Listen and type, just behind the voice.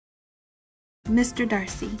Mr.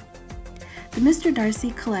 Darcy. The Mr.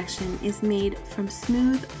 Darcy collection is made from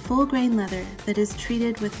smooth, full-grain leather that is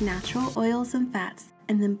treated with natural oils and fats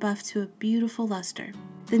and then buffed to a beautiful luster.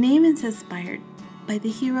 The name is inspired by the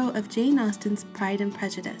hero of Jane Austen's Pride and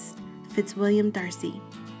Prejudice, Fitzwilliam Darcy.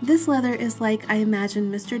 This leather is like I imagine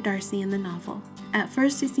Mr. Darcy in the novel. At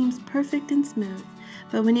first he seems perfect and smooth,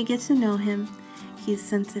 but when you get to know him, he's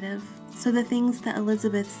sensitive. So the things that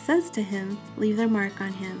Elizabeth says to him leave their mark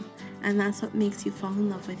on him, and that's what makes you fall in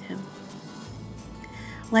love with him.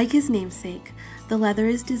 Like his namesake, the leather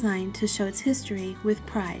is designed to show its history with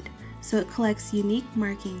pride, so it collects unique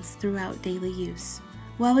markings throughout daily use.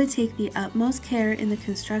 While we take the utmost care in the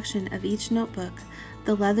construction of each notebook,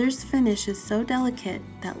 the leather's finish is so delicate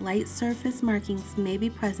that light surface markings may be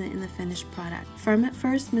present in the finished product. Firm at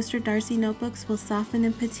first, Mr. Darcy notebooks will soften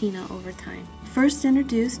and patina over time. First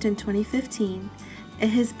introduced in 2015, it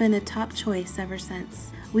has been a top choice ever since.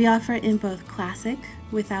 We offer it in both classic,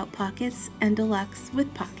 without pockets, and deluxe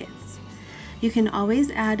with pockets. You can always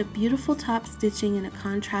add a beautiful top stitching and a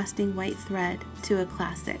contrasting white thread to a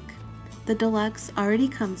classic. The deluxe already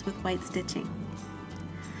comes with white stitching.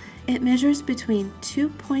 It measures between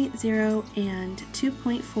 2.0 and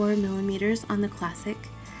 2.4 millimeters on the classic,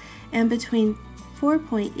 and between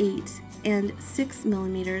 4.8 and 6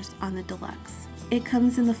 millimeters on the deluxe. It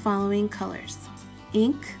comes in the following colors: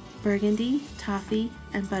 ink, burgundy, toffee,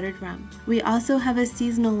 and buttered rum. We also have a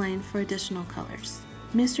seasonal line for additional colors.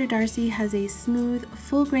 Mr. Darcy has a smooth,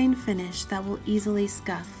 full-grain finish that will easily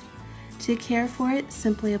scuff. To care for it,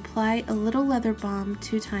 simply apply a little leather balm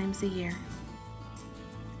 2 times a year.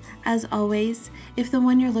 As always, if the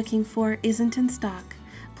one you're looking for isn't in stock,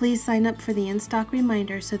 please sign up for the in-stock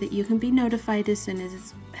reminder so that you can be notified as soon as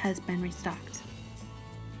it has been restocked.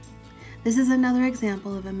 This is another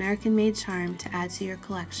example of American-made charm to add to your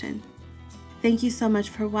collection. Thank you so much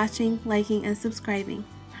for watching, liking, and subscribing.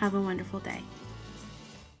 Have a wonderful day.